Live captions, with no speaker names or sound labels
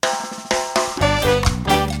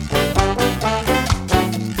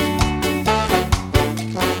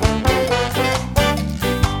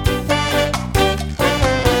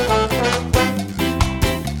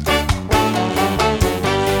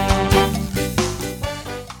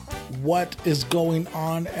What is going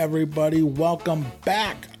on, everybody? Welcome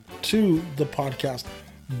back to the podcast.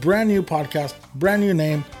 Brand new podcast, brand new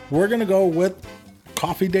name. We're going to go with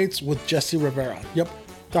Coffee Dates with Jesse Rivera. Yep,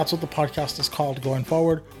 that's what the podcast is called going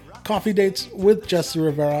forward. Coffee Dates with Jesse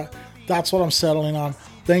Rivera. That's what I'm settling on.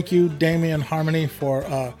 Thank you, Damian Harmony,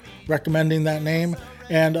 for recommending that name.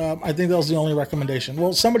 And I think that was the only recommendation.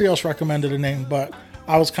 Well, somebody else recommended a name, but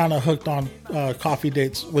I was kind of hooked on Coffee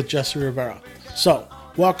Dates with Jesse Rivera. So,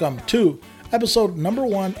 welcome to episode number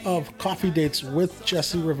 1 of Coffee Dates with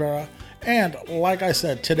Jesse Rivera. And like I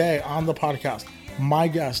said, today on the podcast, my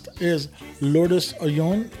guest is Lourdes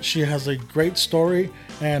Oyun. She has a great story,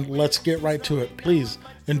 and let's get right to it. Please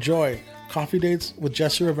enjoy Coffee Dates with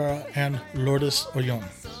Jesse Rivera and Lourdes Oyun.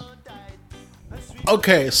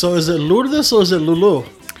 Okay, so is it Lourdes or is it Lulu?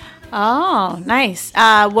 Oh, nice.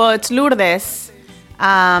 Well, it's Lourdes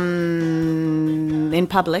in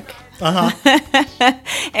public.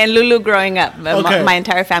 And Lulu growing up. Okay. My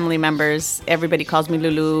entire family members, everybody calls me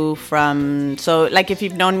Lulu so like if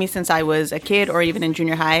you've known me since I was a kid or even in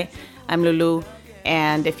junior high, I'm Lulu.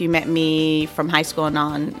 And if you met me from high school and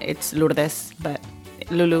on, it's Lourdes, but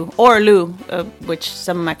Lulu or Lou, which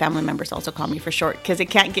some of my family members also call me for short, because it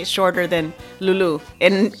can't get shorter than Lulu,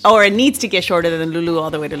 or it needs to get shorter than Lulu all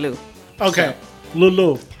the way to Lou. Okay, so.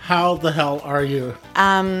 Lulu, how the hell are you?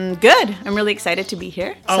 Good. I'm really excited to be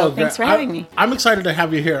here. So thanks for having me. I'm excited to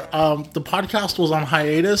have you here. The podcast was on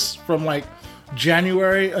hiatus from like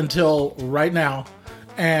January until right now,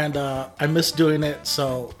 and I missed doing it.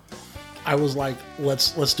 So I was like,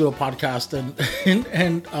 let's do a podcast, and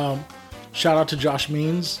shout out to Josh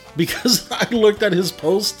Means, because I looked at his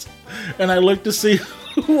post and I looked to see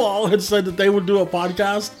who all had said that they would do a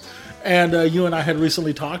podcast. And you and I had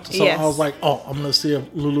recently talked. So yes. I was like, oh, I'm going to see if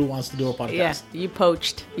Lulu wants to do a podcast. Yeah, you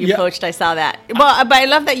poached. Poached. I saw that. Well, but I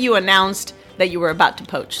love that you announced that you were about to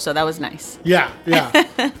poach. So that was nice. Yeah.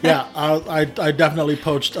 I definitely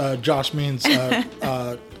poached Josh Means'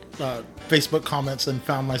 Facebook comments and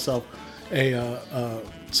found myself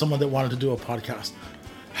someone that wanted to do a podcast.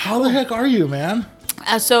 How the heck are you, man?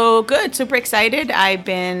 So good. Super excited. I've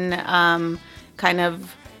been kind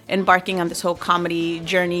of embarking on this whole comedy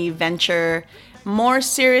journey venture more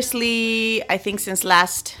seriously, I think, since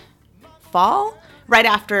last fall, right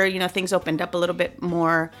after, things opened up a little bit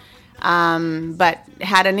more, but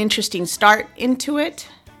had an interesting start into it,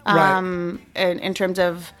 right. in terms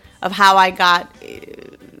of how I got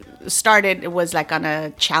started. It was like on a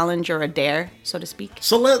challenge or a dare, so to speak.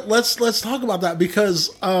 So let's talk about that,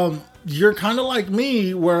 because you're kind of like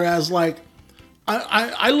me, whereas like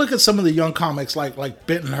I look at some of the young comics like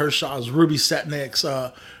Benton Hershaw's, Ruby Setnick's,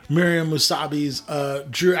 Miriam Musabi's,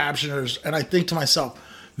 Drew Abshiner's, and I think to myself,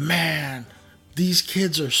 man, these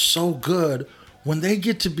kids are so good when they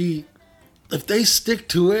get to be, if they stick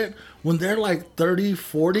to it, when they're like 30,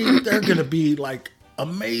 40, they're going to be like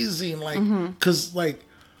amazing. Like, because like,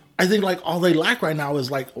 I think like all they lack right now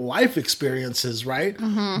is like life experiences, right?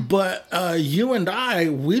 Mm-hmm. But you and I,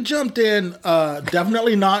 we jumped in,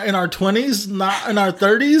 definitely not in our 20s, not in our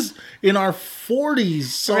 30s, in our 40s.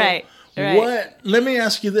 So right. Let me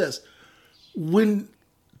ask you this.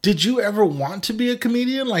 Did you ever want to be a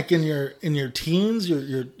comedian? Like in your teens, your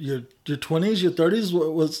 20s, your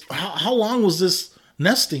 30s? How long was this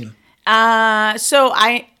nesting? So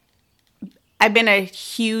I've been a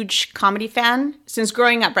huge comedy fan since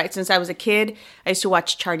growing up, right? Since I was a kid, I used to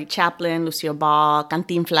watch Charlie Chaplin, Lucille Ball,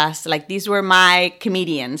 Cantinflas. Like, these were my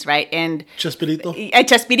comedians, right? And Chespirito?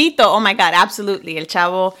 Chespirito, oh my God, absolutely. El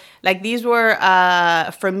Chavo. Like, these were,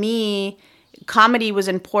 for me, comedy was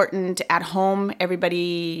important at home.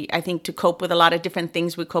 Everybody, I think, to cope with a lot of different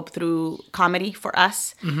things, we cope through comedy for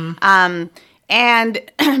us. Mm-hmm. And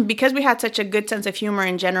because we had such a good sense of humor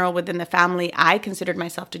in general within the family, I considered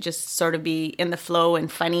myself to just sort of be in the flow and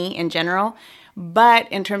funny in general. But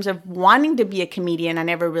in terms of wanting to be a comedian, I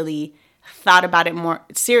never really thought about it more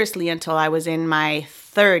seriously until I was in my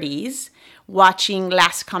 30s, watching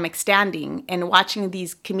Last Comic Standing and watching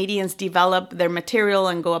these comedians develop their material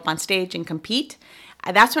and go up on stage and compete.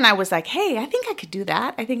 That's when I was like, hey, I think I could do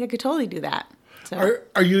that. I think I could totally do that. So,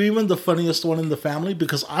 are you even the funniest one in the family?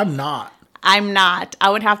 Because I'm not. I'm not. I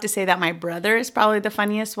would have to say that my brother is probably the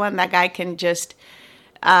funniest one. That guy can just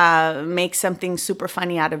make something super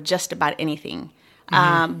funny out of just about anything.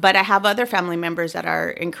 Mm-hmm. But I have other family members that are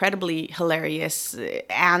incredibly hilarious.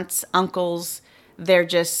 Aunts, uncles, they're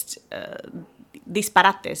just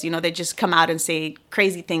disparates. You know, they just come out and say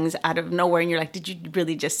crazy things out of nowhere, and you're like, did you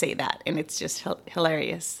really just say that? And it's just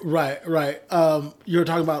hilarious. Right. You were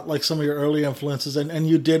talking about like some of your early influences, and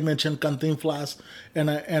you did mention Cantinflas, and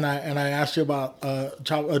I asked you about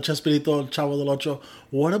Chespirito, Chavo del Ocho.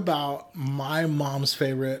 What about my mom's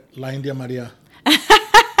favorite, La India Maria?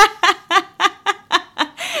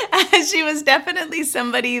 She was definitely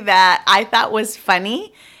somebody that I thought was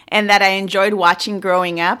funny and that I enjoyed watching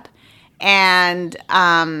growing up. And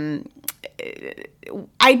I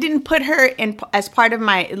didn't put her in as part of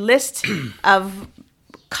my list of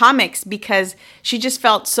comics because she just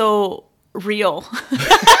felt so real. This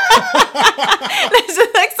is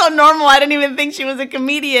like so normal. I didn't even think she was a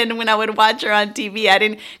comedian when I would watch her on TV. I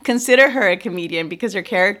didn't consider her a comedian because her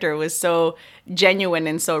character was so genuine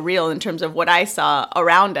and so real in terms of what I saw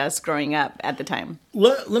around us growing up at the time.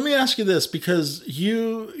 Let me ask you this, because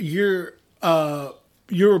you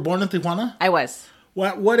were born in Tijuana? I was.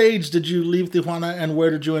 What age did you leave Tijuana, and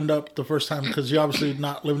where did you end up the first time? Because you're obviously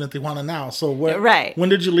not living in Tijuana now. So when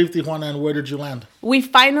did you leave Tijuana, and where did you land? We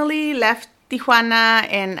finally left Tijuana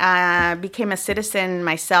and became a citizen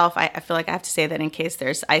myself. I feel like I have to say that in case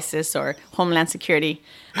there's ISIS or Homeland Security.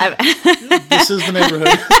 This is the neighborhood.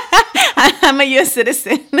 I'm a U.S.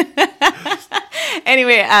 citizen.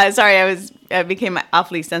 Anyway, sorry, I became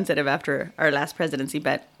awfully sensitive after our last presidency,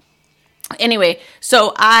 but anyway,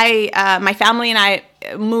 so my family and I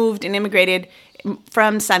moved and immigrated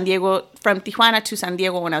from Tijuana to San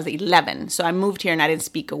Diego when I was 11. So I moved here and I didn't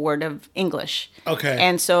speak a word of English. Okay.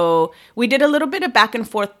 And so we did a little bit of back and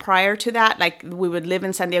forth prior to that. Like we would live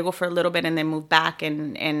in San Diego for a little bit and then move back.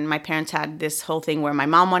 And my parents had this whole thing where my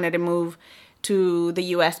mom wanted to move to the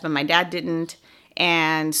U.S., but my dad didn't.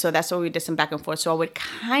 And so that's why we did some back and forth. So I would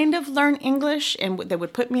kind of learn English, and they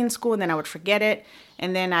would put me in school, and then I would forget it.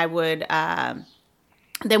 And then I would,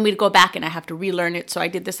 then we'd go back and I have to relearn it. So I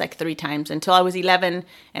did this like 3 times until I was 11,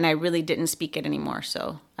 and I really didn't speak it anymore.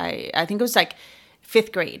 So I think it was like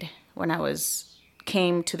 5th grade when I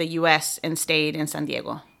came to the U.S. and stayed in San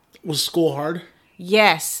Diego. Was school hard?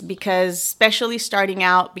 Yes, because especially starting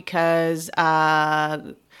out, because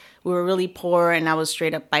we were really poor and I was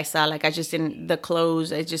straight up paisa. Like I just didn't, the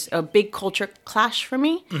clothes, it's just a big culture clash for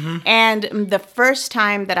me. Mm-hmm. And the first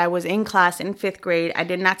time that I was in class in 5th grade, I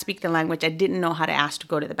did not speak the language. I didn't know how to ask to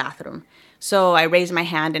go to the bathroom. So I raised my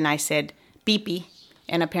hand and I said, pee-pee.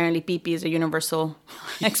 And apparently pee-pee is a universal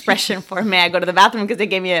expression for may I go to the bathroom, because they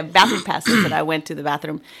gave me a bathroom pass so that I went to the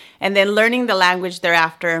bathroom. And then learning the language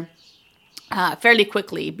thereafter fairly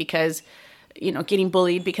quickly, because getting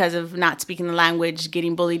bullied because of not speaking the language,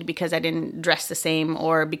 getting bullied because I didn't dress the same,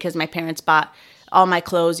 or because my parents bought all my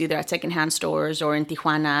clothes either at secondhand stores or in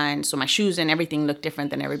Tijuana, and so my shoes and everything looked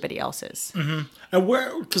different than everybody else's. Mm-hmm. And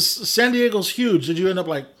because San Diego's huge, did you end up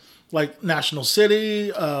like National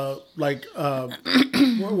City? Where?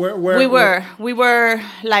 We were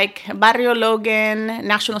like Barrio Logan,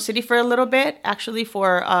 National City for a little bit, actually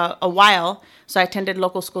for a while. So I attended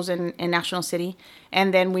local schools in National City.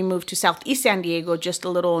 And then we moved to Southeast San Diego, just a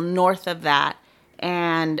little north of that.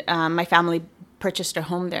 And my family purchased a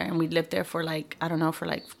home there. And we lived there for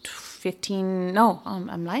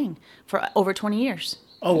for over 20 years.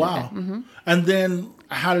 Oh, wow. Mm-hmm. And then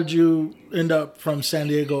how did you end up from San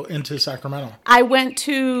Diego into Sacramento? I went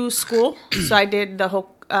to school. So I did the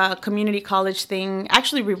whole community college thing.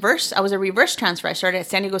 Actually, reverse. I was a reverse transfer. I started at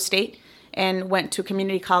San Diego State and went to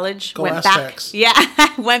community college. Went back. Yeah,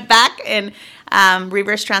 went back and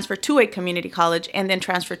reverse transfer to a community college, and then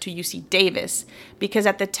transferred to UC Davis, because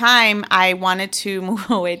at the time I wanted to move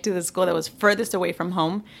away to the school that was furthest away from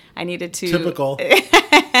home. I needed to. Typical.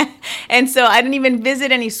 And so I didn't even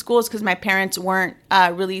visit any schools because my parents weren't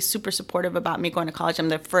really super supportive about me going to college. I'm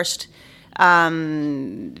the first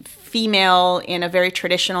female in a very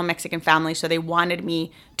traditional Mexican family, so they wanted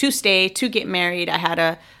me to stay, to get married. I had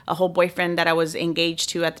a whole boyfriend that I was engaged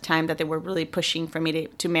to at the time that they were really pushing for me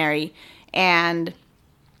to marry, and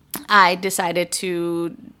I decided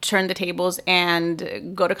to turn the tables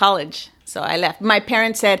and go to college. So I left. My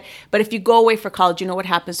parents said, but if you go away for college, you know what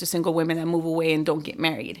happens to single women that move away and don't get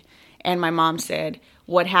married? And my mom said,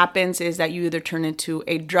 what happens is that you either turn into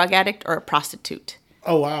a drug addict or a prostitute.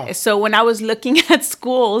 Oh, wow. So when I was looking at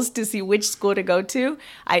schools to see which school to go to,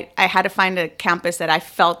 I had to find a campus that I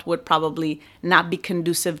felt would probably not be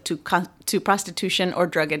conducive to prostitution or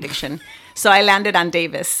drug addiction. So I landed on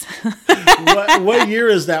Davis. What year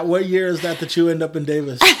is that? What year is that you end up in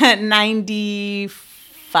Davis?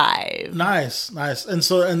 95. Nice.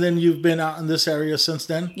 And then you've been out in this area since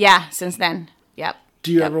then? Yeah, since then. Yep.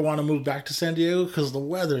 Do you ever want to move back to San Diego? Because the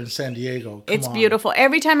weather in San Diego, it's beautiful.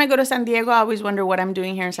 Every time I go to San Diego, I always wonder what I'm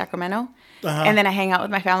doing here in Sacramento. and then I hang out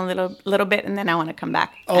with my family a little bit, and then I want to come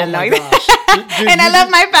back. Oh my gosh. And I love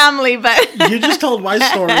my family, but you just told my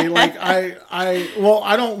story. Like I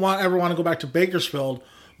don't ever want to go back to Bakersfield,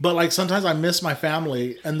 but like sometimes I miss my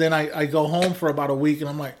family, and then I go home for about a week, and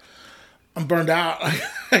I'm like, I'm burned out.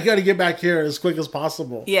 I got to get back here as quick as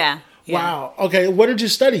possible. Yeah. Wow. Okay. What did you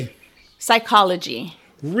study? Psychology.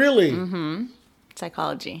 Really? Mm-hmm.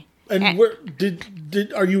 Psychology. And where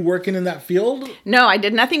are you working in that field? No, I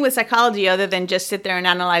did nothing with psychology other than just sit there and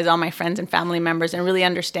analyze all my friends and family members and really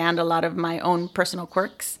understand a lot of my own personal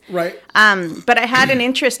quirks. Right. But I had an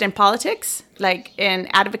interest in politics, like in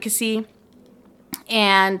advocacy.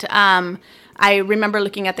 And I remember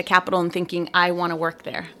looking at the Capitol and thinking, I want to work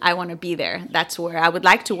there. I want to be there. That's where I would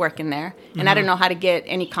like to work in there. And I didn't know how to get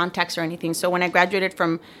any contacts or anything. So when I graduated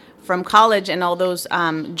from college and all those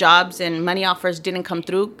jobs and money offers didn't come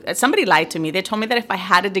through, somebody lied to me. They told me that if I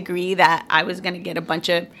had a degree that I was going to get a bunch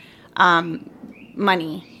of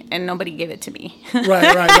money, and nobody gave it to me.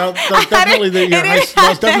 Right. That's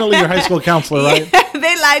definitely your high school counselor, right? Yeah,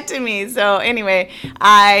 they lied to me. So anyway,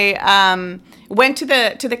 I went to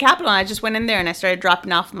the Capitol, and I just went in there and I started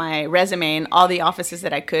dropping off my resume in all the offices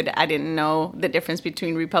that I could. I didn't know the difference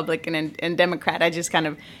between Republican and Democrat. I just kind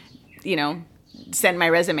of, sent my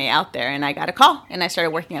resume out there, and I got a call, and I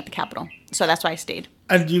started working at the Capitol. So that's why I stayed.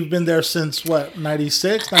 And you've been there since what,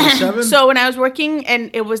 96, 97? So when I was working,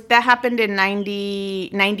 and that happened in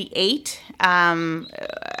 98,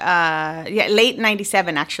 late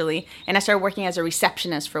 97 actually. And I started working as a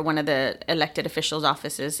receptionist for one of the elected officials'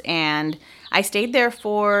 offices. And I stayed there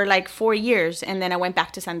for like 4 years, and then I went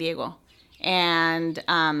back to San Diego. And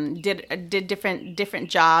did different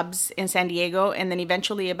jobs in San Diego, and then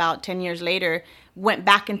eventually about 10 years later went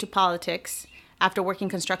back into politics after working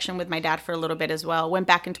construction with my dad for a little bit as well. Went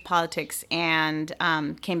back into politics and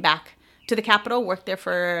came back to the Capitol, worked there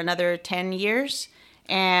for another 10 years,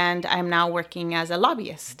 and I'm now working as a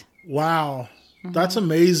lobbyist. Wow. That's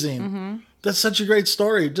amazing. That's such a great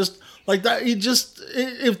story. Just like that,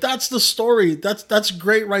 if that's the story, that's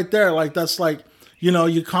great right there. Like that's like,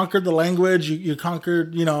 you conquered the language, you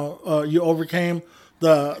conquered, you overcame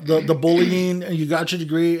the bullying, and you got your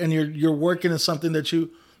degree, and you're working in something that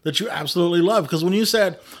you absolutely love. Because when you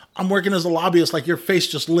said, I'm working as a lobbyist, like your face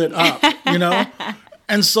just lit up,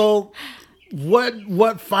 And so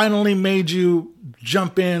what finally made you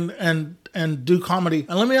jump in and do comedy?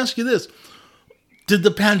 And let me ask you this. Did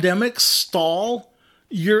the pandemic stall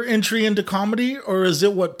your entry into comedy, or is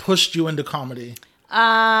it what pushed you into comedy?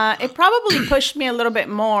 It probably pushed me a little bit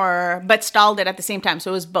more, but stalled it at the same time.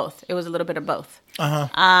 So it was both. It was a little bit of both.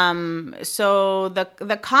 So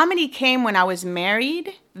the comedy came when I was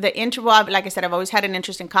married. Like I said, I've always had an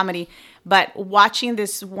interest in comedy, but watching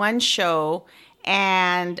this one show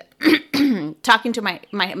and talking to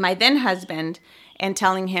my then husband and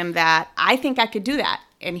telling him that I think I could do that.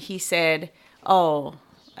 And he said, "Oh,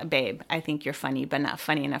 babe, I think you're funny, but not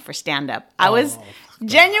funny enough for stand-up." I was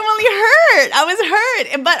genuinely hurt. I was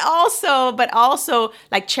hurt, but also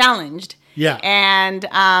like challenged. Yeah. And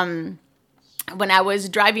when I was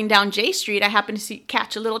driving down J Street, I happened to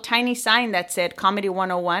catch a little tiny sign that said Comedy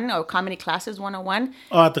 101 or Comedy Classes 101.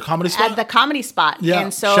 At the comedy spot? At the comedy spot. Yeah.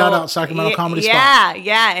 And so, shout out Sacramento Comedy Spot.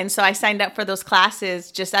 Yeah. And so I signed up for those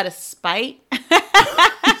classes just out of spite.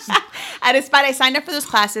 Out of spite, I signed up for those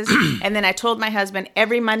classes, and then I told my husband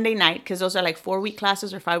every Monday night, because those are like 4-week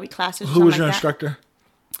classes or 5-week classes. Who was your instructor?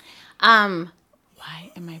 Why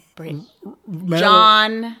am I brain?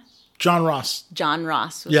 John Ross. John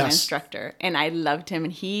Ross was my instructor, and I loved him,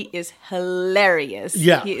 and he is hilarious.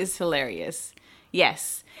 Yeah. He is hilarious.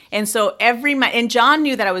 Yes. And so and John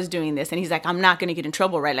knew that I was doing this, and he's like, I'm not going to get in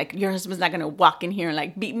trouble, right? Like, your husband's not going to walk in here and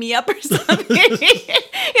like beat me up or something.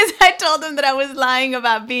 Because I told him that I was lying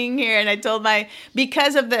about being here, and I told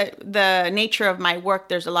because of the nature of my work,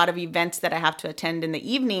 there's a lot of events that I have to attend in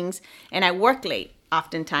the evenings, and I work late,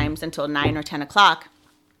 oftentimes until 9 or 10 o'clock.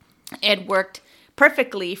 It worked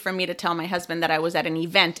perfectly for me to tell my husband that I was at an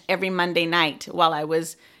event every Monday night while I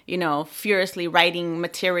was, furiously writing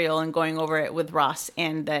material and going over it with Ross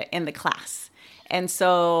in the class. And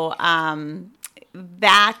so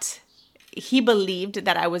that he believed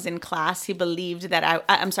that I was in class. He believed that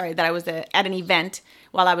that I was at an event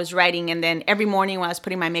while I was writing. And then every morning when I was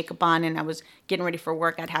putting my makeup on and I was getting ready for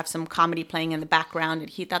work, I'd have some comedy playing in the background. And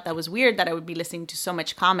he thought that was weird that I would be listening to so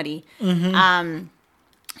much comedy.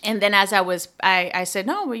 And then as I said,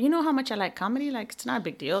 no, well, you know how much I like comedy? Like, it's not a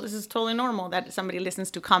big deal. This is totally normal that somebody listens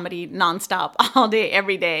to comedy nonstop all day,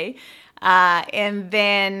 every day. And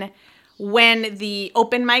then when the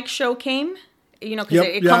open mic show came, you know, because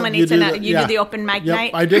it culminates in you do the open mic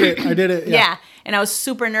night. I did it. Yeah. And I was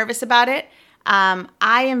super nervous about it.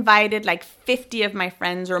 I invited like 50 of my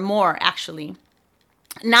friends or more, actually,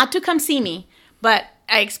 not to come see me, but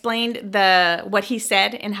I explained what he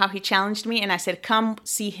said and how he challenged me. And I said, come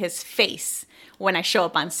see his face when I show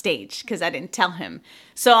up on stage, because I didn't tell him.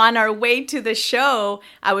 So on our way to the show,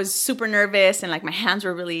 I was super nervous and like my hands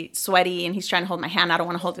were really sweaty, and he's trying to hold my hand. I don't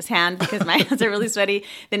want to hold his hand because my hands are really sweaty.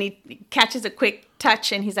 Then he catches a quick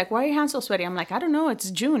touch and he's like, why are your hands so sweaty? I'm like, I don't know. It's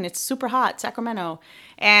June. It's super hot, Sacramento.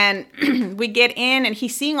 And we get in, and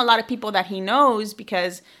he's seeing a lot of people that he knows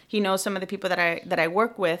because he knows some of the people that I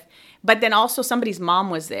work with. But then also somebody's mom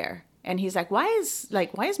was there. And he's like, why is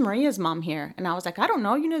Maria's mom here? And I was like, I don't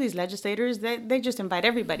know. You know, these legislators, they just invite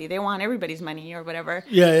everybody. They want everybody's money or whatever.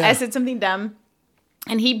 Yeah. I said something dumb,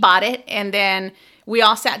 and he bought it. And then we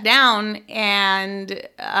all sat down, and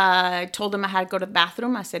I told him I had to go to the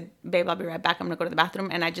bathroom. I said, babe, I'll be right back. I'm going to go to the bathroom.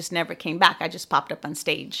 And I just never came back. I just popped up on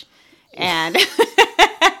stage. And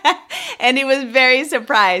and he was very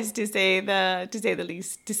surprised, to say the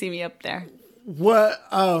least, to see me up there. What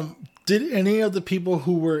did any of the people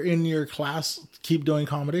who were in your class keep doing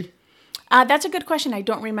comedy? That's a good question. I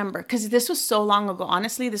don't remember, because this was so long ago.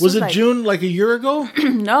 Honestly, this was it like, June, like a year ago?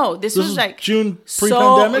 No, this was like June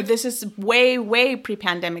pre-pandemic. This is way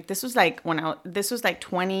pre-pandemic. This was like I want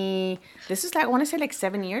to say like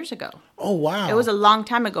 7 years ago. Oh wow! It was a long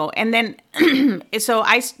time ago. And then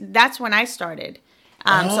that's when I started.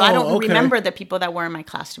 So I don't remember the people that were in my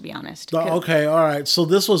class, to be honest. Okay, all right. So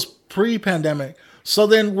this was pre-pandemic. So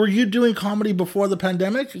then, were you doing comedy before the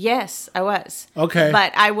pandemic? Yes, I was. Okay.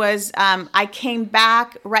 But I was, I came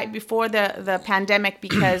back right before the pandemic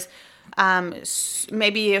because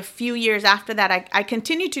maybe a few years after that, I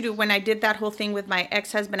continued to do, when I did that whole thing with my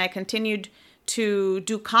ex-husband, I continued to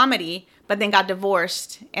do comedy, but then got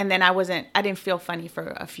divorced. And then I didn't feel funny for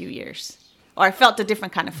a few years. Or I felt a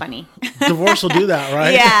different kind of funny. Divorce will do that,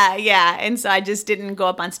 right? Yeah. And so I just didn't go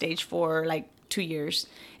up on stage for like 2 years.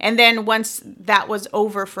 And then once that was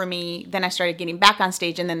over for me, then I started getting back on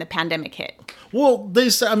stage, and then the pandemic hit. Well, they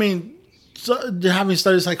say, having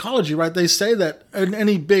studied psychology, right? They say that in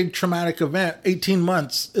any big traumatic event, 18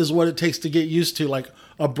 months is what it takes to get used to, like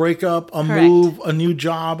a breakup, a move, a new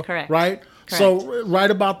job, right? Correct. So right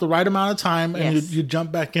about the right amount of time, and yes. you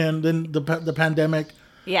jump back in, then the pandemic.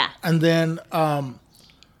 Yeah. And then,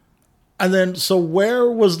 so where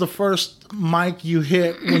was the first mic you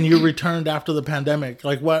hit when you returned after the pandemic?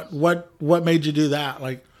 Like, what made you do that?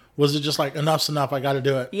 Like, was it just like, enough's enough, I got to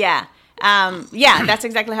do it? Yeah. That's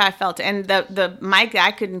exactly how I felt. And the mic,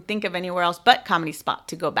 I couldn't think of anywhere else but Comedy Spot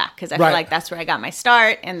to go back, because I feel like that's where I got my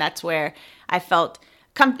start, and that's where I felt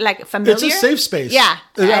like familiar. It's a safe space. Yeah,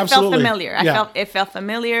 I felt Absolutely. familiar. It felt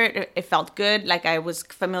familiar. It felt good. Like I was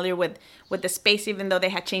familiar with the space, even though they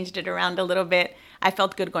had changed it around a little bit. I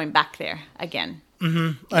felt good going back there again.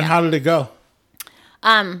 Mm-hmm. And how did it go?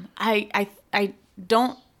 I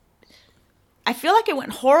feel like it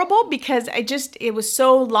went horrible because it was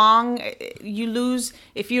so long. You lose,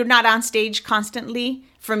 if you're not on stage constantly.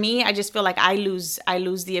 For me, I just feel like I lose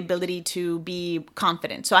the ability to be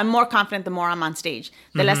confident. So I'm more confident the more I'm on stage.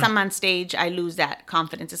 The less I'm on stage, I lose that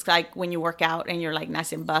confidence. It's like when you work out and you're like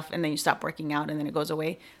nice and buff, and then you stop working out and then it goes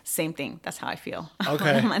away. Same thing. That's how I feel when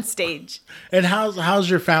I'm on stage. And how's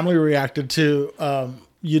your family reacted to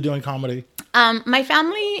you doing comedy? My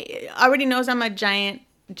family already knows I'm a giant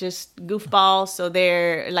just goofball. So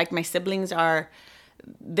they're like, my siblings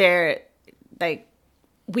they're like,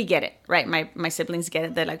 we get it, right? My siblings get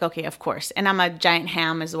it. They're like, okay, of course. And I'm a giant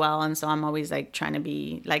ham as well. And so I'm always like trying to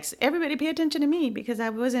be like, everybody pay attention to me, because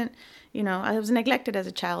I wasn't, I was neglected as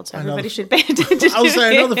a child. So everybody should pay attention to me. I was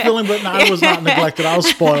saying, I know the feeling, but no, I was not neglected. I was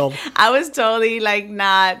spoiled. I was totally like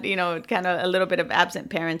not, kind of a little bit of absent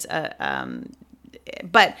parents.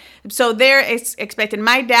 But so they're expecting.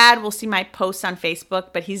 My dad will see my posts on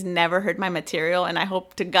Facebook, but he's never heard my material, and I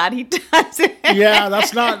hope to God he does it. Yeah,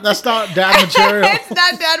 that's not dad material. It's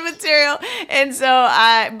not dad material. And so,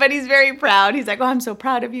 but he's very proud. He's like, "Oh, I'm so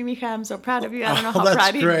proud of you, Mija. I'm so proud of you." I don't know how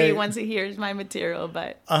proud he'd be once he hears my material,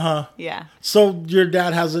 but yeah. So your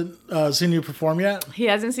dad hasn't seen you perform yet? He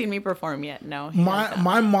hasn't seen me perform yet. No.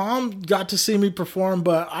 My mom got to see me perform,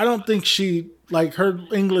 but I don't think like her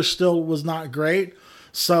English still was not great.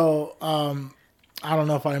 So, I don't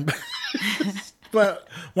know if I'm, but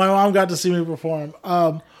my mom got to see me perform.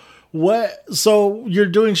 So you're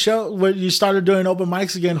doing you started doing open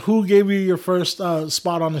mics again. Who gave you your first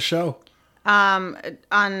spot on the show?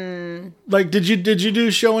 On Like, did you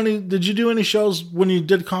do any shows when you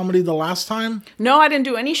did comedy the last time? No, I didn't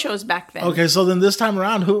do any shows back then. Okay, so then this time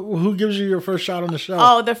around, who gives you your first shot on the show?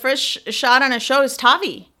 Oh, the first shot on a show is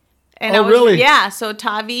Tavi. And really? Yeah, so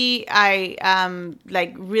Tavi, I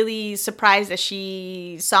like really surprised that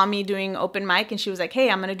she saw me doing open mic, and she was like, "Hey,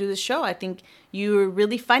 I'm gonna do this show. I think you're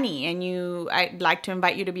really funny, and I'd like to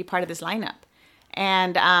invite you to be part of this lineup."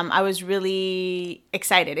 And I was really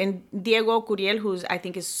excited. And Diego Curiel, who's I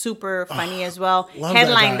think is super funny as well,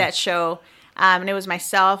 headlined that show. And it was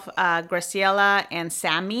myself, Graciela, and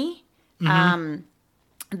Sammy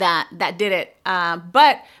that did it.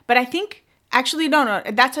 But I think actually no,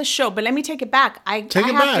 that's a show. But let me take it back. I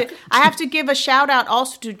have to give a shout out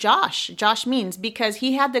also to Josh Means, because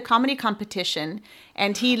he had the comedy competition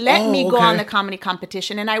and he let me go on the comedy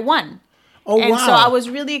competition and I won. Oh, and wow. so I was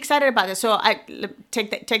really excited about this. So I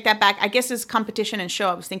take that back. I guess it's competition and show.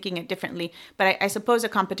 I was thinking it differently, but I suppose a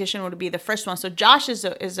competition would be the first one. So Josh is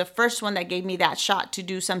the first one that gave me that shot to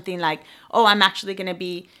do something like, oh, I'm actually going to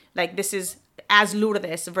be like, this is as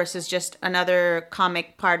Lourdes versus just another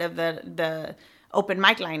comic part of the open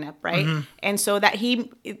mic lineup, right? Mm-hmm. And so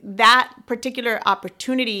that particular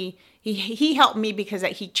opportunity, he helped me because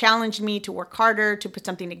he challenged me to work harder, to put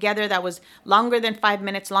something together that was longer than 5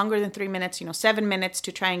 minutes, longer than 3 minutes, 7 minutes,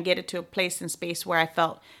 to try and get it to a place and space where I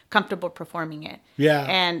felt comfortable performing it. Yeah.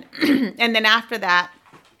 And and then after that,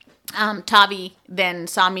 Tavi then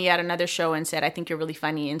saw me at another show and said, "I think you're really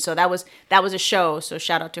funny." And so that was a show. So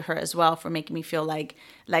shout out to her as well for making me feel like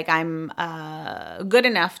I'm good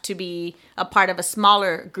enough to be a part of a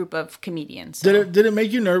smaller group of comedians. So. Did it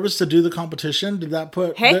make you nervous to do the competition? Did that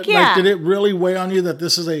yeah. Did it really weigh on you that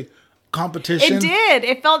this is a competition? It did.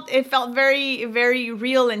 It felt very, very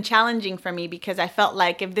real and challenging for me, because I felt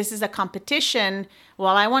like if this is a competition,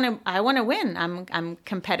 well, I want to win. I'm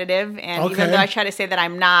competitive, and even though I try to say that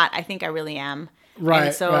I'm not, I think I really am. Right.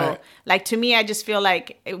 And so, like, to me, I just feel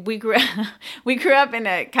like we grew up in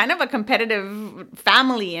a kind of a competitive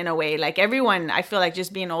family in a way. Like everyone, I feel like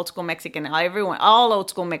just being old school Mexican, all old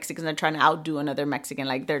school Mexicans are trying to outdo another Mexican.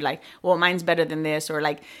 Like they're like, well, mine's better than this. Or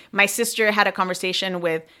like my sister had a conversation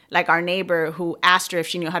with like our neighbor who asked her if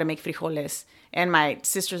she knew how to make frijoles. And my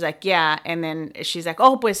sister's like, yeah. And then she's like,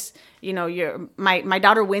 oh, pues, my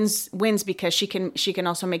daughter wins because she can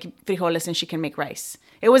also make frijoles and she can make rice.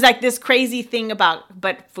 It was like this crazy thing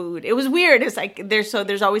but food. It was weird. It's like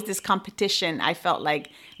there's always this competition. I felt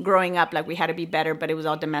like growing up, like we had to be better, but it was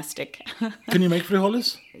all domestic. Can you make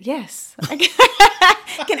frijoles? Yes. I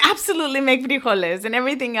can absolutely make frijoles and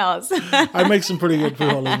everything else. I make some pretty good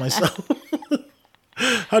frijoles myself.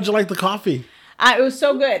 How'd you like the coffee? It was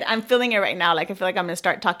so good. I'm feeling it right now. Like I feel like I'm gonna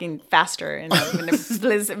start talking faster, and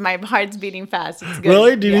my heart's beating fast. It's good.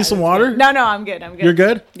 Really? Do you need some water? Good. No, I'm good. You're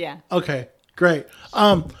good? Yeah. Okay, great.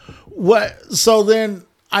 So then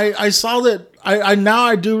I saw that.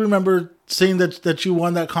 I do remember seeing that you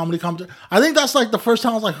won that comedy competition. I think that's like the first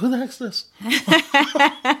time I was like, who the heck's this?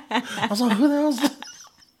 I was like, who the hell's this?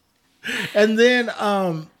 And then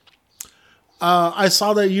I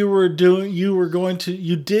saw that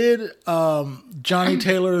you did Johnny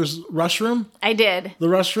Taylor's Rush Room. I did. The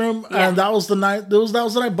Rush Room. Yeah. And that was the night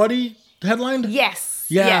Buddy headlined? Yes.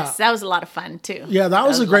 Yeah. Yes. That was a lot of fun too. Yeah, that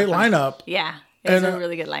was a great lineup. Yeah. It was a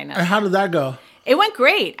really good lineup. And how did that go? It went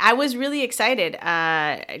great. I was really excited.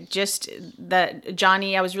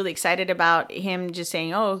 Johnny, I was really excited about him just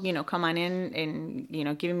saying, oh, come on in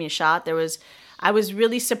and, giving me a shot. I was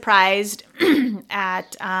really surprised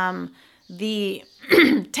at the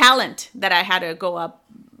talent that I had to go up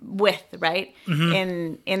with, right?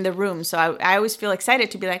 Mm-hmm. in the room. So I always feel excited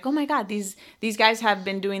to be like, oh my God, these guys have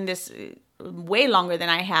been doing this way longer than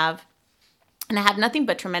I have. And I have nothing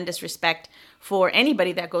but tremendous respect for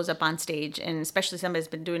anybody that goes up on stage, and especially somebody that's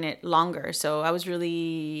been doing it longer. So I was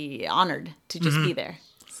really honored to just be there.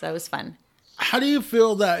 So it was fun. How do you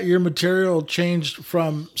feel that your material changed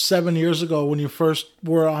from 7 years ago when you first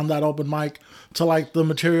were on that open mic to like the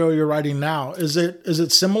material you're writing now? Is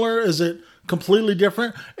it similar? Is it completely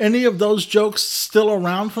different? Any of those jokes still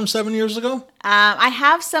around from 7 years ago? I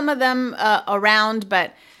have some of them around,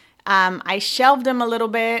 but I shelved them a little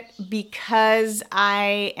bit because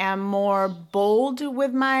I am more bold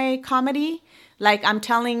with my comedy. Like I'm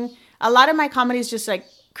telling a lot of my comedy is just like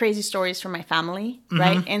crazy stories from my family,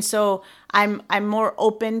 right? Mm-hmm. And so I'm more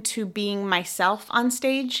open to being myself on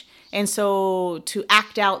stage, and so to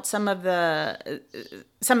act out some of the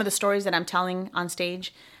stories that I'm telling on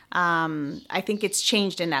stage. I think it's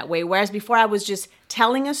changed in that way. Whereas before I was just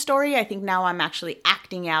telling a story, I think now I'm actually acting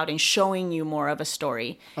acting out and showing you more of a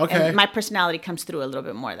story. Okay. And my personality comes through a little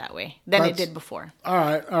bit more that way than it did before. All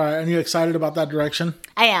right. And you excited about that direction?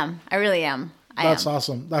 I am. I really am. That's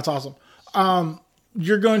awesome. That's awesome.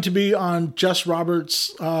 You're going to be on Jess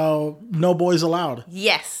Roberts' No Boys Allowed.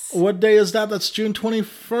 Yes. What day is that? That's June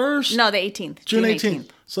 21st? No, the 18th. June 18th.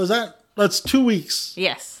 So that's 2 weeks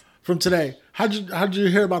Yes. from today. How'd you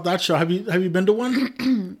hear about that show? Have you been to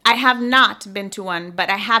one? I have not been to one, but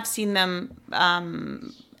I have seen them,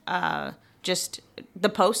 just the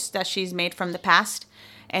posts that she's made from the past.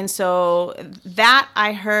 And so that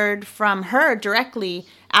I heard from her directly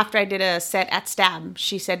after I did a set at Stab.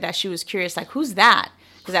 She said that she was curious, like, who's that?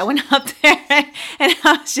 Because I went up there and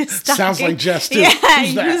I was just talking. Sounds like Jess, too. Yeah,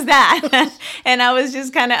 who's that? And I was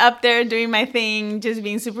just kind of up there doing my thing, just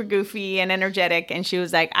being super goofy and energetic. And she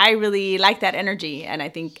was like, I really like that energy. And I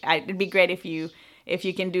think it'd be great if you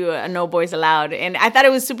can do a No Boys Allowed. And I thought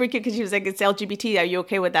it was super cute because she was like, it's LGBT. Are you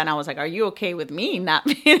okay with that? And I was like, are you okay with me not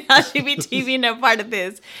being LGBT, being a part of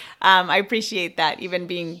this? I appreciate that, even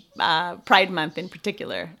being Pride Month in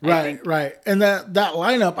particular. Right. And that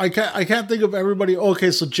lineup, I can't think of everybody.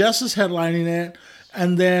 Okay, so Jess is headlining it.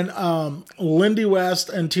 And then Lindy West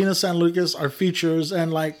and Tina San Lucas are features.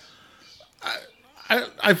 And like,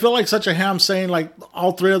 I feel like such a ham saying like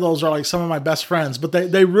all three of those are like some of my best friends. But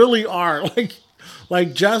they really are.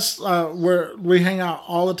 Like Jess, we hang out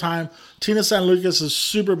all the time. Tina San Lucas is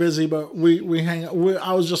super busy, but we hang out.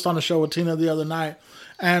 I was just on a show with Tina the other night,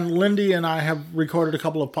 and Lindy and I have recorded a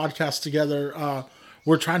couple of podcasts together.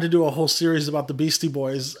 We're trying to do a whole series about the Beastie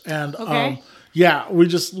Boys, and we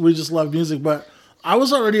just love music. But I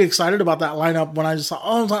was already excited about that lineup when I just thought,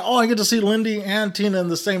 I was like, I get to see Lindy and Tina in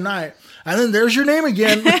the same night, and then there's your name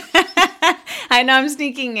again. I know, I'm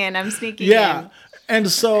sneaking in. Yeah, and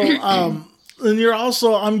so. And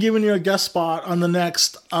I'm giving you a guest spot on the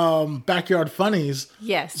next Backyard Funnies.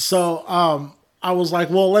 Yes. So I was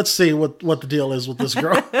like, well, let's see what the deal is with this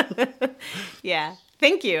girl. Yeah.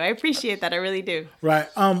 Thank you. I appreciate that. I really do. Right.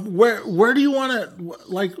 Where do you want to,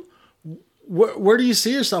 like, where do you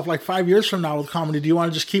see yourself like 5 years from now with comedy? Do you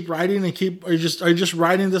want to just keep writing and are you just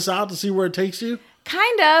writing this out to see where it takes you?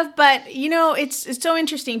 Kind of, but it's so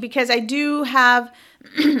interesting because I do have,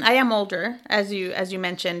 I am older, as you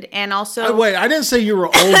mentioned, and also. Wait, I didn't say you were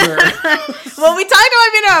older. Well, we talked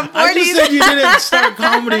about being in our 40s. I just said you didn't start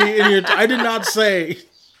comedy I did not say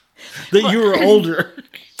that you were older.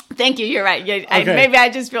 Thank you. You're right. Yeah, okay. Maybe I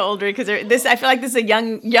just feel older because I feel like this is a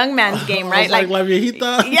young man's game, right? Like La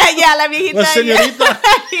Viejita. Yeah, La Viejita. La Señorita.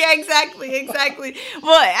 Yeah, exactly.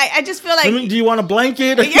 Well, I just feel like. Do you want a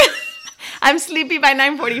blanket? Yeah. I'm sleepy by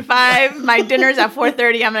 9:45. My dinner's at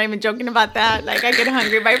 4:30. I'm not even joking about that. Like, I get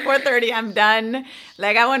hungry by 4:30. I'm done.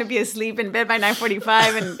 Like, I want to be asleep in bed by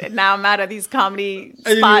 9:45, and now I'm out of these comedy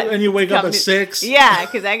spots. And you wake up at 6? Yeah,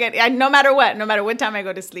 because no matter what time I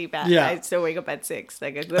go to sleep at, I still wake up at 6,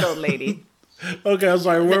 like a good old lady. Okay, I'm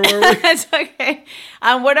sorry. Where were we? That's okay.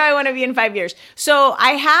 Where do I want to be in 5 years? So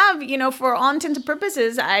I have, for all intents and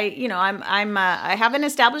purposes, I have an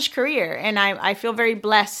established career, and I feel very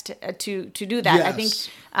blessed to do that. Yes.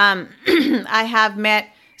 I think I have met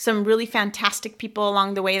some really fantastic people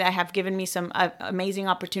along the way that have given me some amazing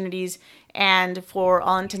opportunities, and for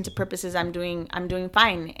all intents and purposes, I'm doing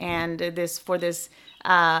fine. And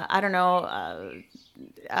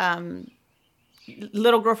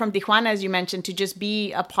little girl from Tijuana, as you mentioned, to just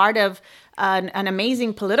be a part of an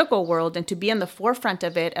amazing political world and to be on the forefront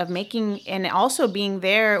of it, of making and also being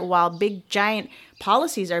there while big giant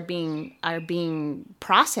policies are being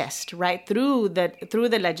processed right through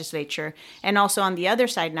the legislature, and also on the other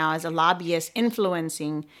side now as a lobbyist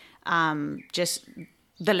influencing just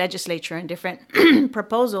the legislature and different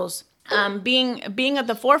proposals. Being at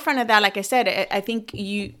the forefront of that, like I said, I think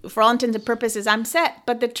for all intents and purposes, I'm set.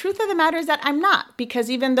 But the truth of the matter is that I'm not,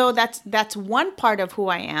 because even though that's one part of who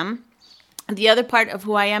I am, the other part of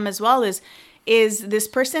who I am as well is this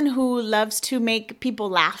person who loves to make people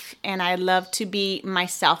laugh, and I love to be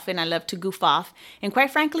myself, and I love to goof off. And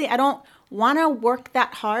quite frankly, I don't want to work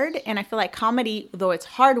that hard. And I feel like comedy, though it's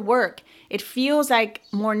hard work, it feels like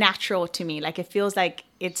more natural to me. Like, it feels like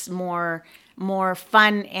it's more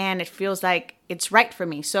fun, and it feels like it's right for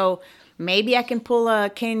me. So maybe I can pull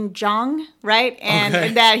a Ken Jeong, right?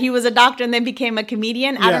 And that he was a doctor and then became a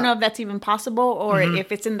comedian. I don't know if that's even possible or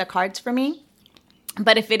if it's in the cards for me.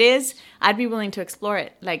 But if it is, I'd be willing to explore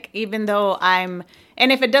it. Like, even though and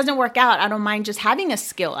if it doesn't work out, I don't mind just having a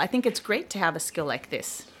skill. I think it's great to have a skill like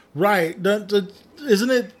this. Right.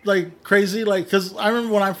 Isn't it like crazy? Like, because I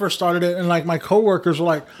remember when I first started it, and like my coworkers were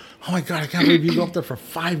like, oh my God, I can't believe you go up there for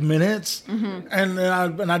 5 minutes. And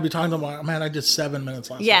then I'd be talking to them like, man, I did 7 minutes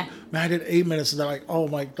last night. Man, I did 8 minutes. And they're like, oh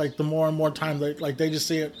my, like the more and more time they just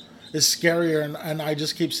see it is scarier. And I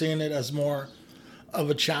just keep seeing it as more of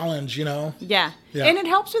a challenge, Yeah. And it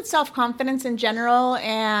helps with self-confidence in general.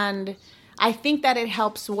 And I think that it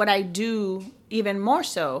helps what I do even more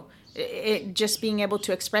so. It just being able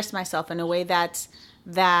to express myself in a way that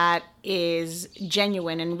is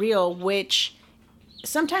genuine and real, which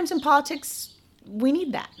sometimes in politics, we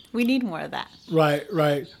need that. We need more of that.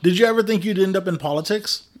 Right. Did you ever think you'd end up in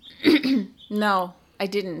politics? No, I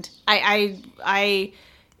didn't. I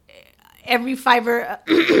every fiber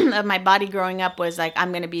of my body growing up was like,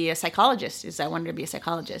 I'm going to be a psychologist. I wanted to be a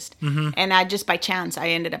psychologist. And I just by chance, I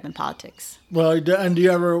ended up in politics. Well, and do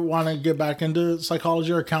you ever want to get back into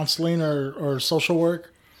psychology or counseling or social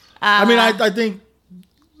work? I mean, I think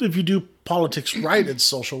if you do politics right, it's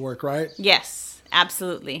social work, right? Yes,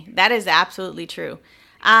 absolutely. That is absolutely true.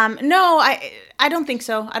 No, I don't think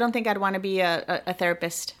so. I don't think I'd want to be a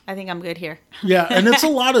therapist. I think I'm good here. Yeah, and it's a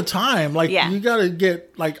lot of time. Like, you got to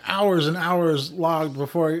get like hours and hours logged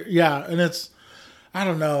before. Yeah, and it's, I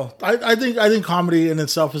don't know. I think comedy in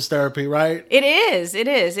itself is therapy, right? It is.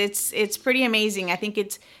 It's pretty amazing. I think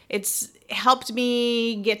it's helped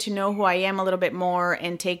me get to know who I am a little bit more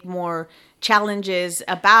and take more challenges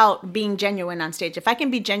about being genuine on stage. If I can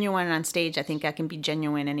be genuine on stage, I think I can be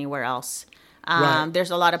genuine anywhere else. Right.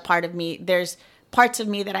 There's a lot of there's parts of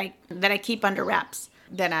me that I keep under wraps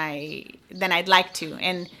than I'd like to,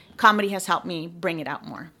 and comedy has helped me bring it out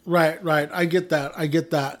more. Right. I get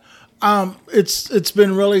that. It's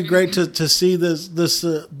been really great to see these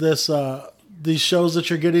shows that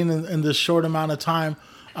you're getting in this short amount of time.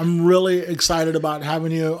 I'm really excited about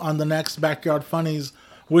having you on the next Backyard Funnies,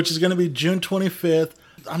 which is going to be June 25th.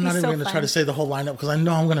 I'm not even going to try to say the whole lineup because I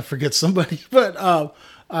know I'm going to forget somebody, but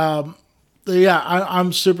yeah,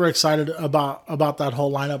 I'm super excited about that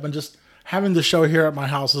whole lineup, and just having the show here at my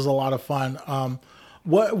house is a lot of fun.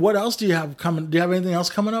 What else do you have coming? Do you have anything else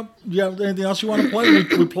coming up? Do you have anything else you want to plug?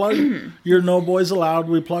 We plugged your No Boys Allowed.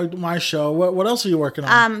 We plugged my show. What else are you working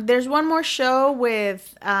on? There's one more show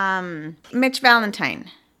with Mitch Valentine.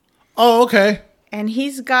 Oh, okay. And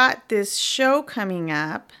he's got this show coming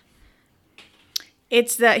up.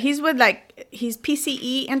 He's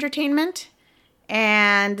PCE Entertainment.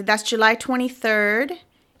 And that's July 23rd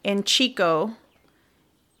in Chico.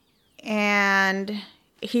 And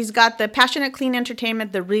he's got the Passionate Clean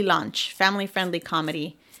Entertainment, the relaunch, family-friendly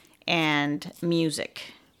comedy and music.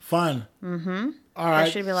 Fun. Mm-hmm. All right.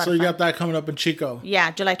 That should be a lot of fun. Got that coming up in Chico.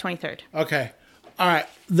 Yeah, July 23rd. Okay. All right.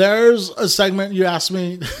 There's a segment you asked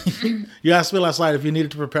me. You asked me last night if you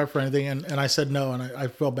needed to prepare for anything, and I said no, and I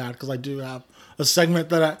feel bad because I do have a segment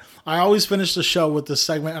that I always finish the show with this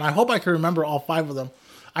segment, and I hope I can remember all 5 of them.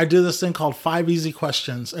 I do this thing called 5 easy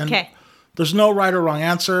questions, and there's no right or wrong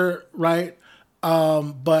answer, right?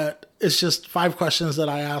 But it's just 5 questions that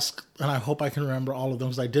I ask, and I hope I can remember all of them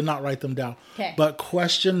because I did not write them down. Okay. But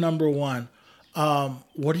question number 1,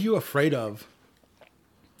 what are you afraid of?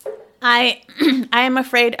 I am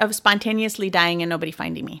afraid of spontaneously dying and nobody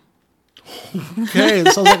finding me. Okay,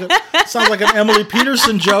 it sounds like an Emily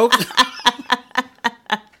Peterson joke.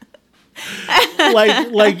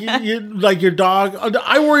 like your dog.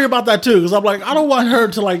 I worry about that too because I'm like, I don't want her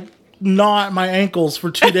to like gnaw at my ankles for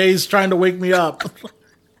 2 days trying to wake me up.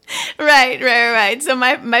 Right. So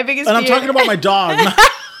my biggest fear... I'm talking about my dog.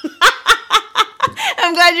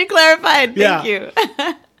 I'm glad you clarified. Thank you.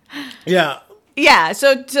 Yeah.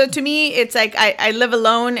 So to me, it's like I live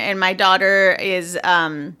alone, and my daughter is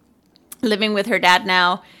living with her dad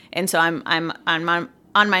now, and so I'm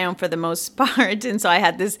on my own for the most part. And so I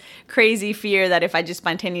had this crazy fear that if I just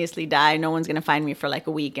spontaneously die, no one's gonna find me for like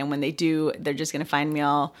a week, and when they do, they're just gonna find me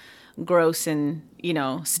all gross and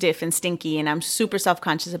stiff and stinky, and I'm super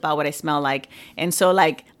self-conscious about what I smell like. And so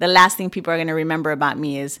like the last thing people are gonna remember about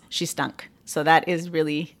me is she stunk. So that is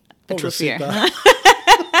really a true fear.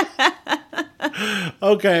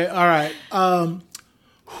 Okay, all right.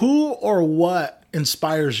 Who or what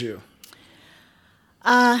inspires you?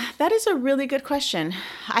 That is a really good question.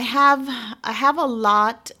 I have a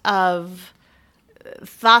lot of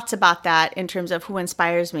thoughts about that in terms of who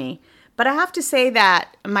inspires me. But I have to say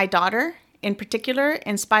that my daughter in particular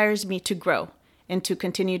inspires me to grow and to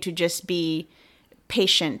continue to just be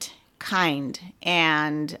patient, kind,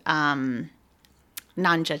 and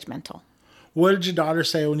non-judgmental. What did your daughter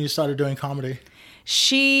say when you started doing comedy?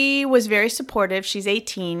 She was very supportive. She's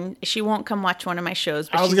 18. She won't come watch one of my shows.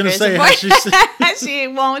 But I was going to say, she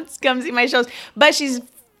won't come see my shows. But she's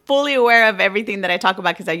fully aware of everything that I talk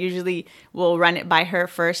about because I usually will run it by her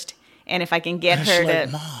first. And if I can get And her she's to,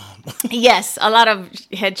 like, Mom. yes, a lot of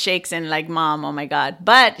head shakes and like, Mom, oh my God.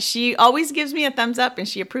 But she always gives me a thumbs up and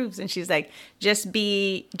she approves. And she's like, just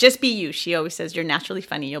be you. She always says, you're naturally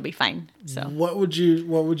funny. You'll be fine. So What would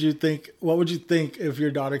you think if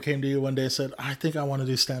your daughter came to you one day and said, I think I want to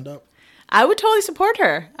do stand up? I would totally support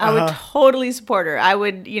her. I would totally support her. I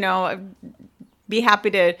would, be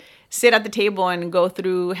happy to sit at the table and go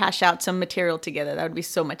through, hash out some material together. That would be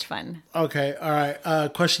so much fun. Okay. All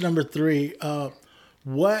right. Question number 3.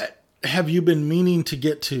 What have you been meaning to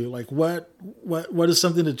get to? Like what is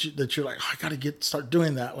something that you're like, oh, I got to start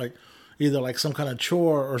doing that? Like either like some kind of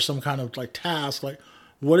chore or some kind of like task. Like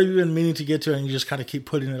what have you been meaning to get to and you just kind of keep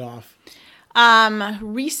putting it off?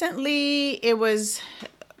 Recently it was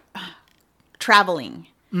traveling,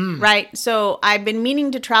 right? So I've been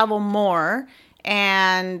meaning to travel more,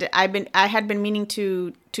 and I had been meaning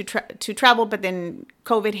to travel, but then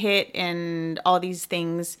COVID hit and all these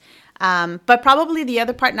things. But probably the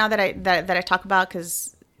other part now that I talk about,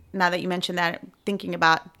 because now that you mentioned that, thinking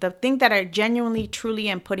about the thing that I genuinely, truly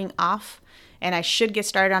am putting off, and I should get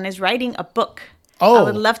started on, is writing a book. Oh. I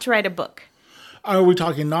would love to write a book. Are we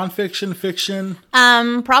talking nonfiction, fiction?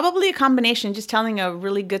 Probably a combination, just telling a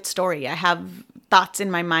really good story. I have thoughts in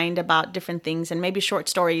my mind about different things and maybe short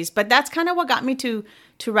stories, but that's kind of what got me to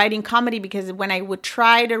writing comedy, because when I would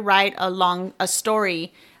try to write a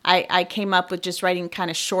story, I came up with just writing kind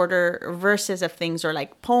of shorter verses of things, or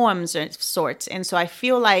like poems or sorts. And so I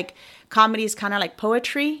feel like comedy is kind of like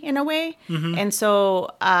poetry in a way. Mm-hmm. And so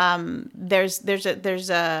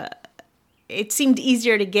it seemed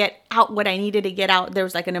easier to get out what I needed to get out. There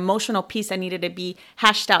was like an emotional piece I needed to be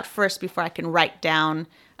hashed out first before I can write down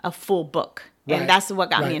a full book. Right. And that's what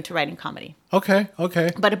got me into writing comedy. Okay.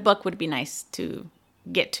 But a book would be nice to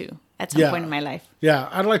get to at some point in my life. Yeah,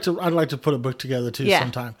 I'd like to put a book together too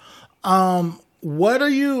sometime. What are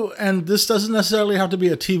you? And this doesn't necessarily have to be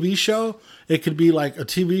a TV show. It could be like a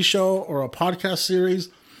TV show or a podcast series,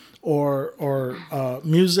 or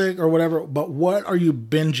music or whatever. But what are you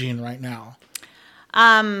binging right now?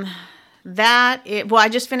 I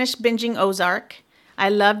just finished binging Ozark. I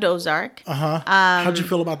loved Ozark. How'd you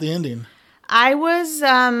feel about the ending? I was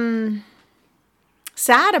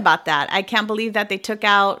sad about that. I can't believe that they took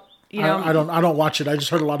out. I don't watch it. I just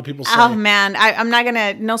heard a lot of people say. Oh man, I'm not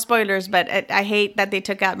gonna, no spoilers, but I hate that they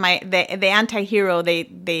took out the anti-hero.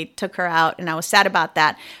 They took her out, and I was sad about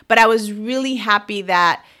that. But I was really happy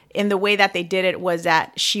that in the way that they did it was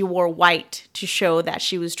that she wore white to show that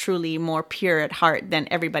she was truly more pure at heart than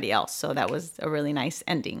everybody else. So that was a really nice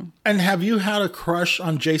ending. And have you had a crush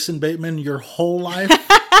on Jason Bateman your whole life?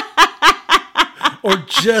 Or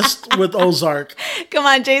just with Ozark? Come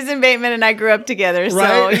on, Jason Bateman and I grew up together. So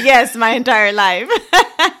right? Yes, my entire life.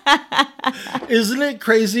 Isn't it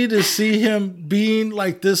crazy to see him being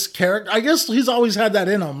like this character? I guess he's always had that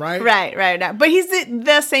in him, right? Right. But he's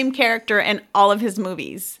the same character in all of his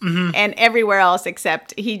movies, and everywhere else,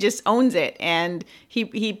 except he just owns it. And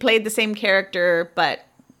he played the same character, but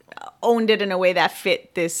owned it in a way that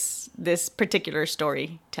fit this particular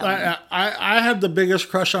storytelling. I had the biggest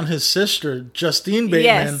crush on his sister, Justine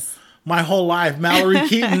Bateman, my whole life. Mallory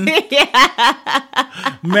Keaton.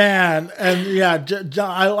 Man. And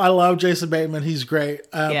I love Jason Bateman. He's great.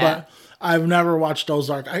 But I've never watched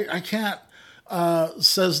Ozark. I can't,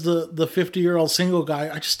 says the 50-year-old single guy.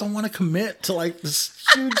 I just don't want to commit to like this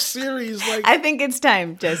huge series. Like, I think it's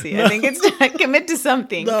time, Jesse. I think it's time. Commit to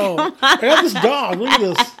something. No. I got this dog. Look at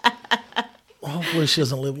this. Hopefully she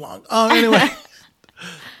doesn't live long. Anyway.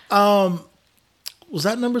 Was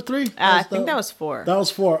that number 3? I think that was 4. That was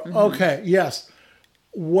 4. Mm-hmm. Okay. Yes.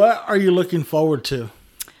 What are you looking forward to?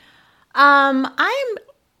 I'm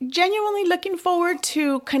genuinely looking forward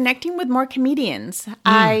to connecting with more comedians.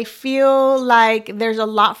 I feel like there's a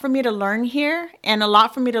lot for me to learn here, and a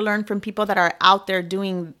lot for me to learn from people that are out there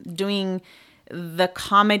doing the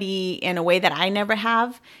comedy in a way that I never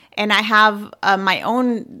have. And I have my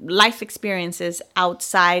own life experiences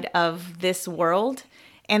outside of this world.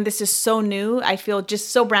 And this is so new. I feel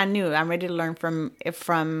just so brand new. I'm ready to learn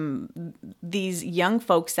from these young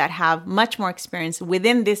folks that have much more experience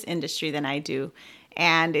within this industry than I do.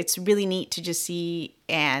 And it's really neat to just see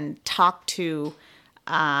and talk to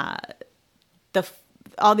all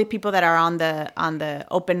the people that are on the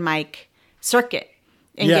open mic circuit.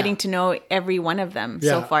 And getting to know every one of them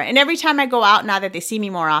so far. And every time I go out, now that they see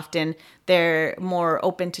me more often, they're more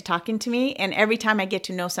open to talking to me. And every time I get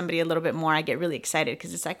to know somebody a little bit more, I get really excited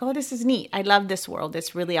because it's like, oh, this is neat. I love this world.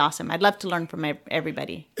 It's really awesome. I'd love to learn from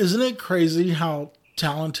everybody. Isn't it crazy how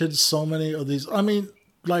talented so many of these, I mean,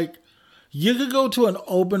 like You could go to an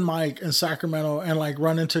open mic in Sacramento and like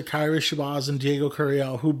run into Kyrie Shabazz and Diego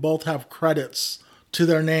Curiel, who both have credits to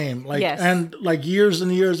their name, like Yes. and like years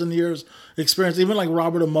and years and years experience. Even like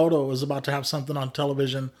Robert Emoto is about to have something on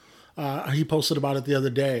television. He posted about it the other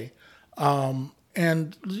day,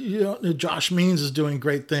 and you know Josh Means is doing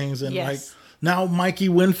great things, and Yes. like now Mikey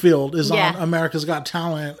Winfield is Yeah. on America's Got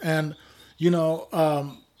Talent, and you know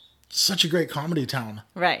such a great comedy town.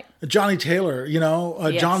 Right. Johnny Taylor, you know,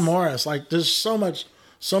 Yes. John Morris, like there's so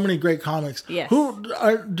many great comics. Yes. Who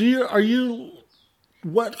are you?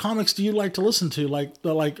 What comics do you like to listen to? Like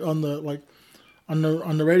on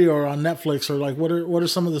the radio or on Netflix, or like what are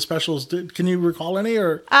some of the specials? Can you recall any,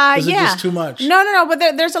 or is it just too much? No. But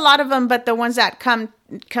there's a lot of them. But the ones that come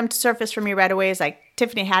to surface for me right away is like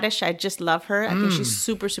Tiffany Haddish. I just love her. I think she's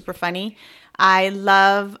super, super funny. I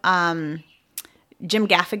love Jim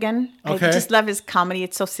Gaffigan. Okay. I just love his comedy.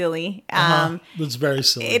 It's so silly. It's very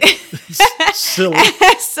silly. It's silly.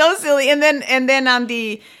 So silly. And then on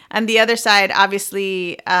the other side,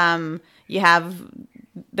 obviously, you have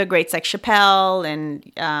the greats like Chappelle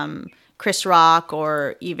and Chris Rock,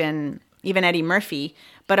 or even Eddie Murphy,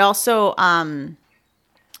 but also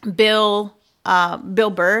Bill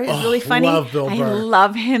Burr is really funny. Love Bill I Burr.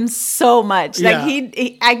 love him so much. Yeah.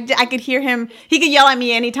 Like I could hear him. He could yell at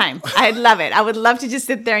me anytime. I'd love it. I would love to just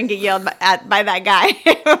sit there and get yelled at by that guy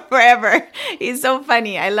forever. He's so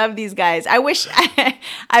funny. I love these guys. I wish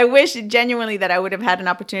genuinely that I would have had an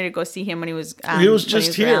opportunity to go see him when he was. He was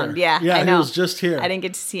just here. Around. Yeah, Yeah, I know. he was just here. I didn't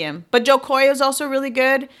get to see him, but Joe Coy is also really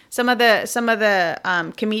good. Some of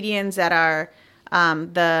the comedians that are.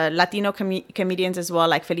 The Latino comedians as well,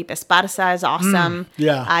 like Felipe Esparza is awesome.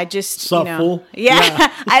 yeah. I just, Sup, fool?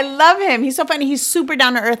 Yeah. I love him. He's so funny. He's super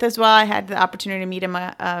down to earth as well. I had the opportunity to meet him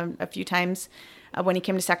a few times when he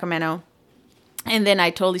came to Sacramento. And then I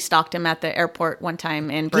totally stalked him at the airport one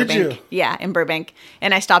time in Burbank. Did you? Yeah, in Burbank.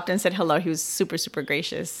 And I stopped and said hello. He was super, super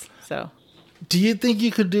gracious. So, Do you think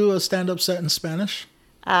you could do a stand-up set in Spanish?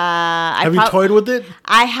 have you toyed with it?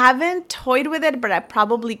 I haven't toyed with it, but I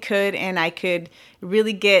probably could, and I could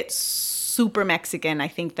really get super Mexican. I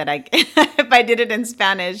think that if I did it in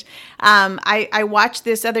Spanish. I watched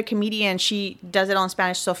this other comedian. She does it all in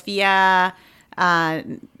Spanish. Sofia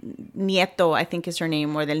Nieto, I think is her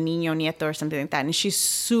name, or Del Niño Nieto or something like that. And she's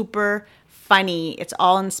super funny. It's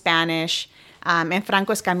all in Spanish. And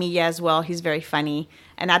Franco Escamilla as well. He's very funny.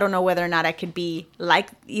 And I don't know whether or not I could be like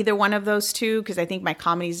either one of those two, because I think my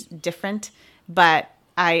comedy's different. But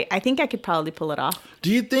I think I could probably pull it off.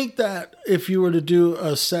 Do you think that if you were to do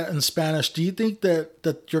a set in Spanish, do you think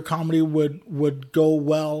that your comedy would go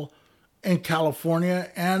well in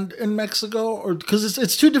California and in Mexico? Or because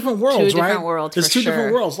it's two different worlds, right? Different worlds, it's for two sure.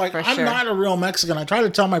 different worlds. Like, For I'm sure. not a real Mexican. I try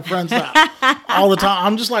to tell my friends that all the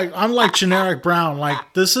time. I'm like generic brown. Like,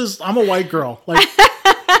 I'm a white girl. Like,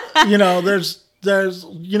 there's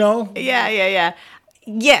Yeah.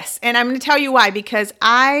 Yes, and I'm going to tell you why. Because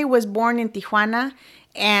I was born in Tijuana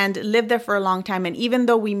and lived there for a long time. And even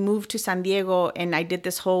though we moved to San Diego and I did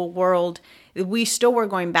this whole world, we still were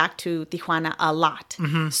going back to Tijuana a lot.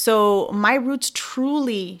 Mm-hmm. So my roots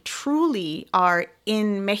truly, truly are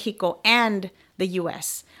in Mexico and the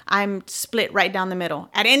U.S. I'm split right down the middle.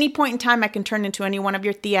 At any point in time, I can turn into any one of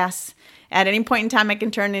your tias. At any point in time, I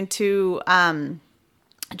can turn into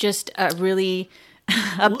just a really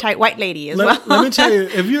uptight white lady as well. Let me tell you,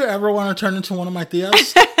 if you ever want to turn into one of my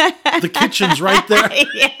tias, the kitchen's right there.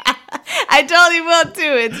 Yeah, I totally will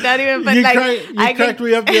too. It's not even, but You cracked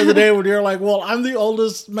me up the other day when you're like, well, I'm the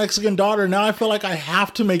oldest Mexican daughter. Now I feel like I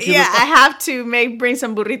have to make you Yeah, I have to bring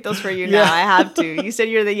some burritos for you now. Yeah. I have to. You said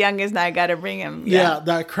you're the youngest, now I got to bring him. Yeah,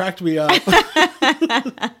 that cracked me up.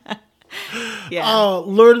 Yeah. Oh,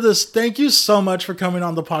 Lourdes, thank you so much for coming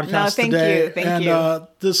on the podcast thank today. you. Thank and you.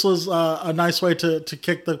 This was a nice way to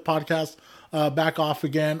kick the podcast back off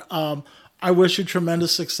again. I wish you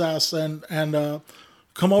tremendous success and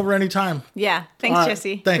come over anytime. Yeah. Thanks, All right,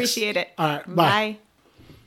 Jesse. thanks. Appreciate it. All right, bye. Bye.